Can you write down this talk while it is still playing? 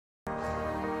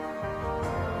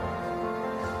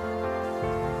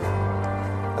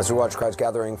As we watch crowds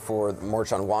gathering for the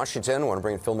March on Washington, I want to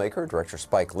bring in filmmaker, director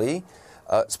Spike Lee.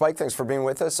 Spike, thanks for being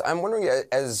with us. I'm wondering,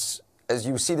 as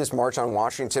you see this March on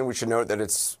Washington, we should note that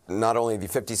it's not only the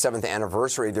 57th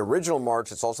anniversary of the original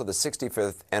march, it's also the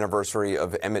 65th anniversary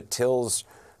of Emmett Till's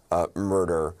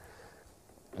murder.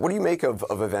 What do you make of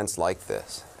events like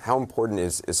this? How important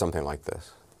is something like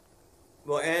this?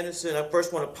 Well, Anderson, I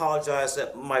first want to apologize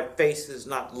that my face is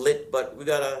not lit, but we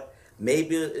gotta,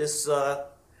 maybe it's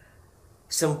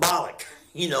symbolic.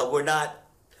 You know, we're not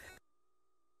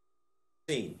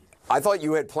seen. I thought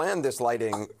you had planned this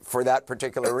lighting for that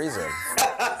particular reason.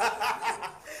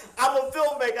 I'm a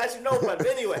filmmaker, I should know better. But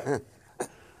anyway,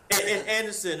 and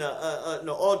Anderson,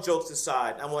 no, all jokes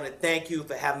aside, I want to thank you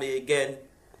for having me again.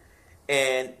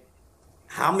 And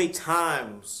how many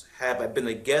times have I been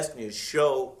a guest in your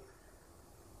show,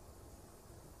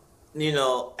 you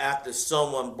know, after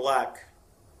someone black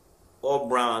or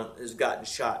brown has gotten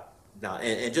shot now?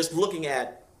 And just looking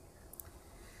at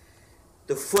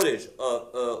the footage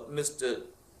of Mr.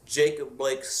 Jacob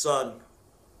Blake's son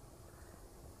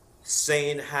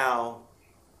saying how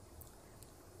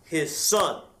his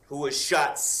son, who was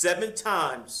shot 7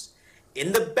 times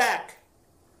in the back,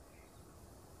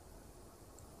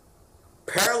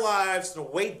 paralyzed from the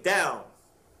waist down,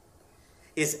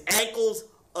 his ankles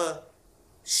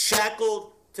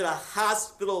shackled to the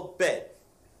hospital bed.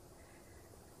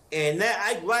 And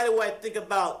that, right away I think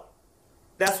about,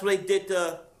 that's what they did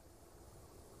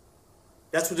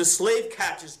that's what the slave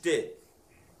catchers did.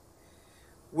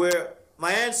 Where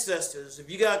my ancestors, if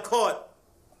you got caught,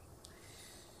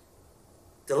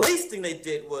 the least thing they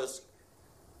did was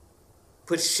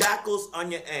put shackles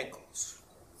on your ankles.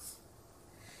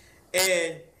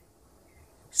 And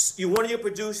one of your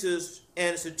producers,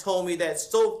 Anderson, told me that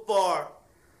so far,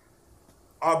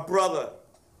 our brother,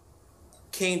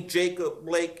 King Jacob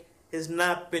Blake, has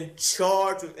not been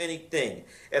charged with anything.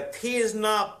 If he has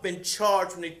not been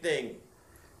charged with anything,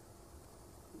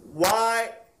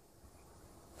 why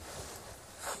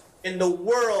in the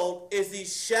world is he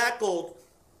shackled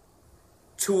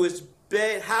to his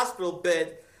bed, hospital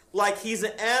bed, like he's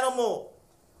an animal?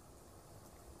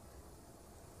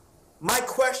 My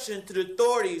question to the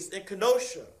authorities in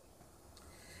Kenosha,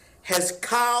 has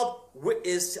Kyle,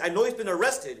 I know he's been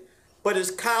arrested, but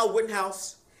is Kyle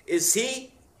Rittenhouse, is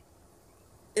he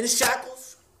in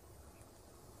shackles?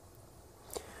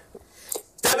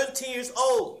 17 years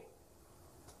old.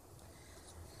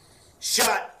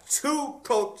 Shot 2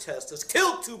 protesters,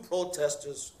 killed 2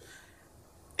 protesters,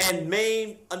 and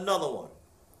maimed another one.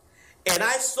 And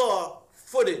I saw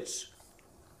footage,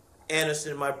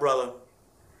 Anderson, my brother,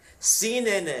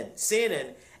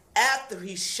 CNN, after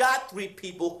he shot 3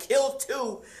 people, killed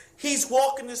 2, he's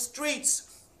walking the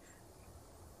streets,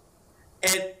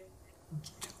 and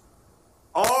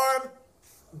armed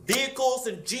vehicles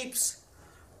and jeeps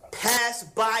pass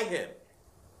by him.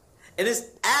 And it's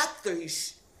after he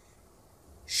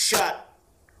shot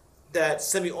that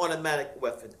semi-automatic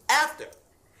weapon. After.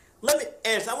 Let me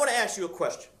answer. I want to ask you a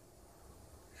question.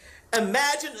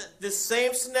 Imagine the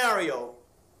same scenario,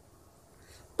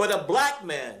 but a black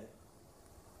man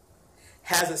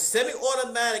has a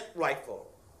semi-automatic rifle,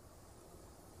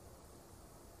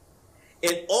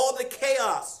 and all the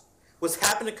chaos was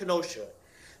happening in Kenosha.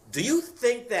 Do you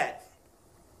think that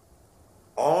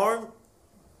armed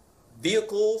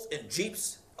vehicles and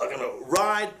jeeps are going to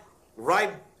ride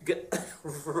right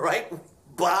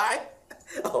by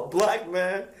a black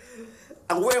man?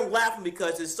 I'm laughing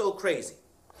because it's so crazy.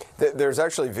 There's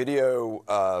actually video,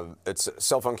 it's a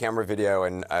cell phone camera video,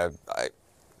 and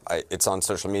it's on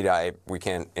social media. We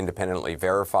can't independently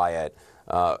verify it,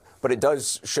 but it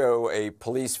does show a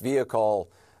police vehicle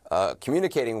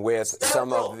communicating with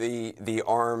some of the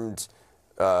armed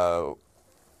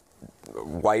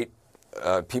white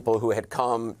people who had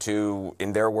come to,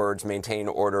 in their words, maintain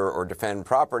order or defend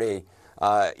property,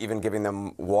 even giving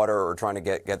them water or trying to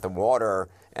get them water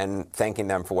and thanking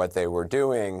them for what they were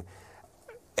doing.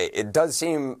 It does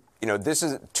seem, you know, this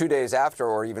is 2 days after,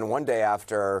 or even 1 day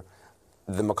after,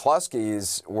 the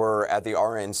McCloskeys were at the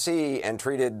RNC and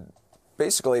treated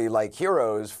basically like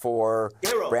heroes for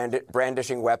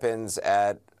brandishing weapons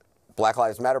at Black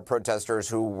Lives Matter protesters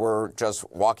who were just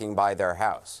walking by their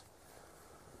house.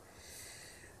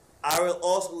 I would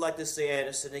also like to say,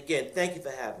 Anderson, again, thank you for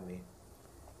having me.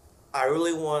 I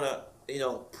really want to, you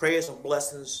know, prayers and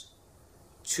blessings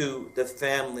to the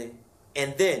family.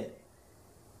 And then,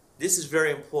 this is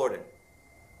very important.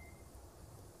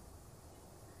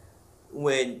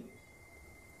 When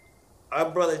our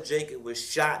brother Jacob was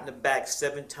shot in the back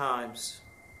 7 times,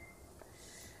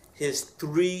 his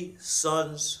 3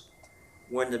 sons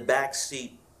were in the back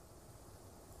seat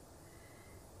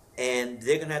And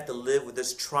they're going to have to live with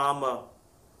this trauma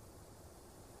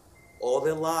all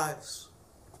their lives.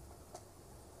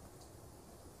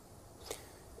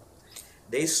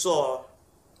 They saw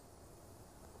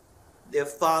their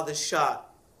father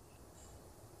shot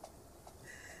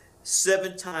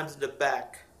 7 times in the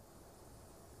back.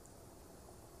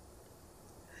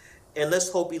 And let's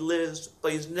hope he lives,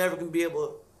 but he's never going to be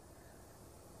able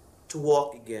to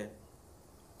walk again.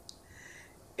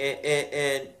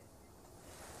 And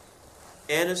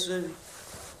Anderson,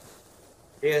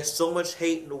 there's so much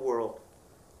hate in the world,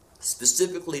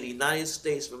 specifically the United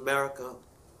States of America.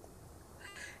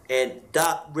 And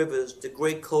Doc Rivers, the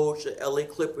great coach of LA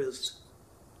Clippers,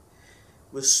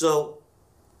 was so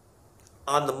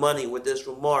on the money with this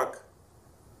remark.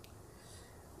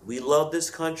 We love this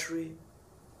country.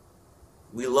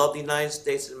 We love the United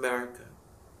States of America.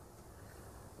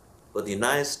 But the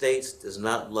United States does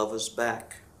not love us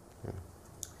back.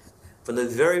 From the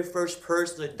very first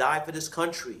person to die for this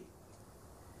country,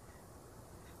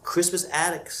 Christmas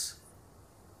addicts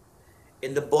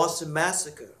in the Boston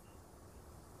Massacre,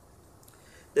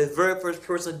 the very first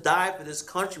person to die for this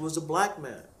country was a black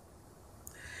man.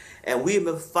 And we have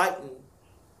been fighting,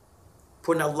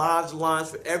 putting our lives on the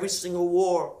lines for every single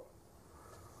war,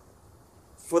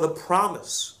 for the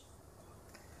promise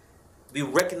to be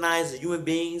recognized as human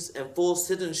beings and full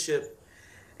citizenship.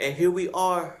 And here we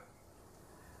are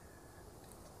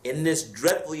in this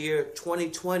dreadful year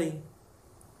 2020,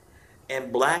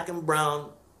 and black and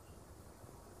brown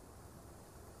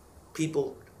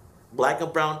people, black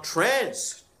and brown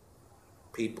trans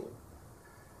people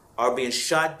are being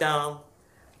shot down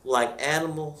like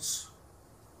animals,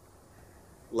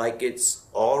 like it's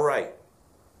all right.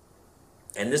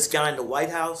 And this guy in the White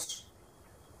House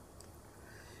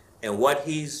and what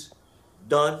he's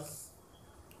done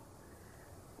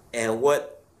and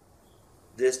what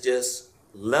this just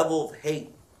level of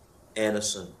hate,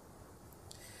 Anderson,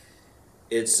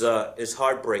 it's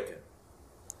heartbreaking.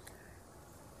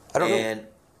 I don't know.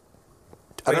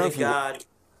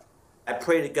 I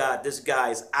pray to God this guy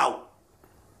is out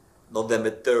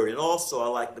November 3rd. And also, I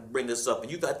like to bring this up,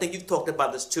 and I think you've talked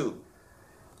about this too.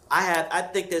 I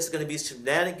think there's going to be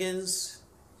shenanigans,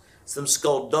 some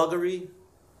skullduggery,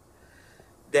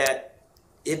 that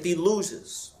if he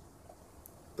loses,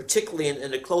 particularly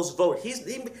in a close vote,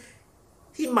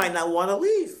 he might not want to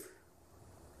leave.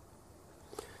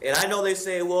 And I know they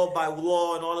say, well, by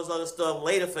law and all this other stuff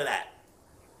later for that.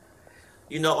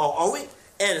 You know, are we,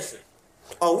 Anderson,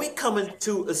 are we coming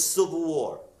to a civil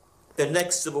war, the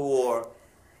next civil war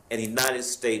in the United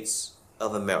States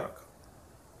of America?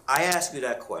 I ask you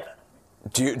that question.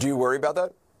 Do you worry about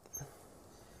that?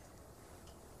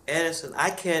 Anderson, I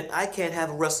can't have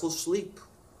a restless sleep.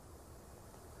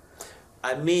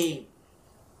 I mean,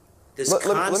 this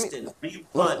constant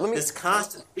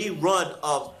rerun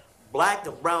of black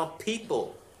and brown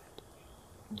people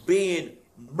being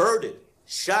murdered,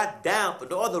 shot down for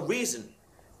no other reason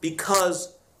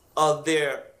because of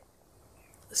their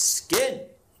skin.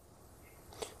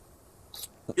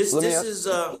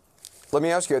 Let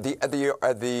me ask you, at the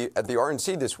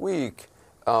RNC this week,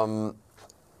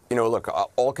 you know, look,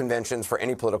 all conventions for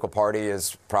any political party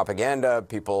is propaganda.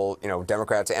 People, you know,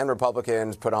 Democrats and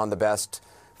Republicans put on the best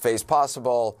face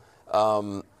possible.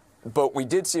 But we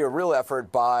did see a real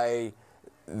effort by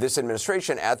this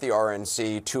administration at the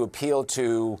RNC to appeal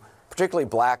to particularly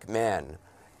black men,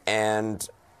 and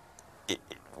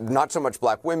not so much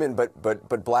black women,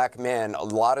 but black men. A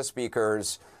lot of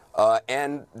speakers,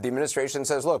 and the administration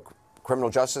says, look, criminal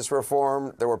justice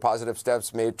reform, there were positive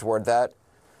steps made toward that.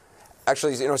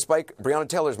 Actually, you know, Spike, Breonna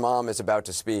Taylor's mom is about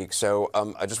to speak, so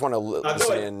I just want to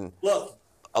listen in. Look,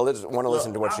 I want to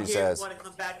listen to what she says. Want to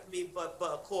come back to me, but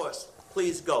of course,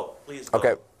 please go. Please go.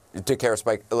 Okay, take care,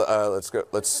 Spike. Let's go.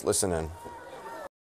 Let's listen in.